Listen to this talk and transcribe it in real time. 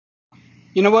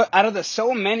You know what? Out of the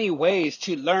so many ways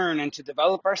to learn and to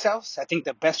develop ourselves, I think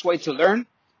the best way to learn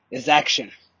is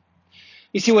action.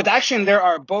 You see, with action, there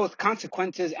are both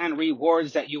consequences and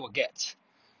rewards that you will get.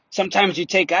 Sometimes you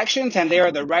take actions and they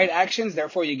are the right actions,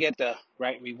 therefore you get the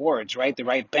right rewards, right? The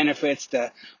right benefits,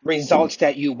 the results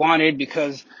that you wanted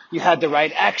because you had the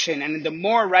right action. And the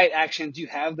more right actions you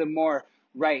have, the more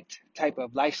right type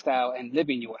of lifestyle and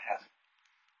living you will have.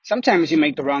 Sometimes you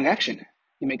make the wrong action.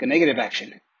 You make a negative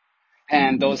action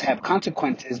and those have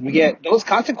consequences. But yet those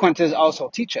consequences also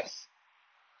teach us.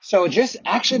 So just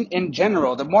action in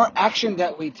general, the more action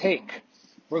that we take,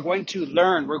 we're going to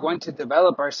learn, we're going to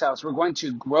develop ourselves, we're going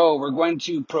to grow, we're going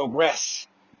to progress.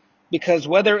 Because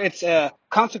whether it's a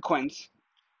consequence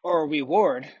or a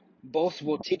reward, both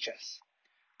will teach us.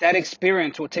 That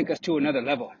experience will take us to another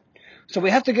level. So we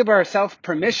have to give ourselves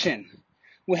permission.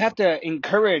 We have to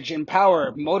encourage,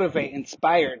 empower, motivate,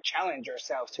 inspire, challenge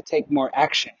ourselves to take more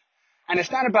action. And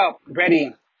it's not about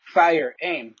ready, fire,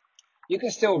 aim. You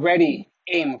can still ready,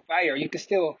 aim, fire. You can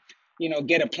still,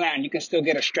 get a plan. You can still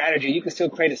get a strategy. You can still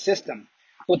create a system.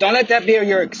 But don't let that be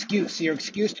your excuse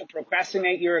to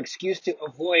procrastinate, your excuse to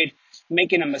avoid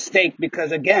making a mistake.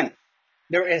 Because again,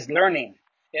 there is learning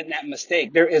in that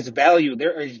mistake. There is value.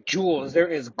 There is jewels. There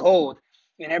is gold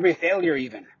in every failure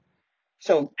even.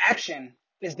 So action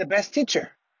is the best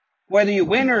teacher. Whether you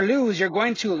win or lose, you're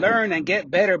going to learn and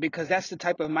get better because that's the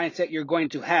type of mindset you're going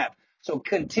to have. So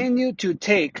continue to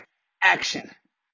take action.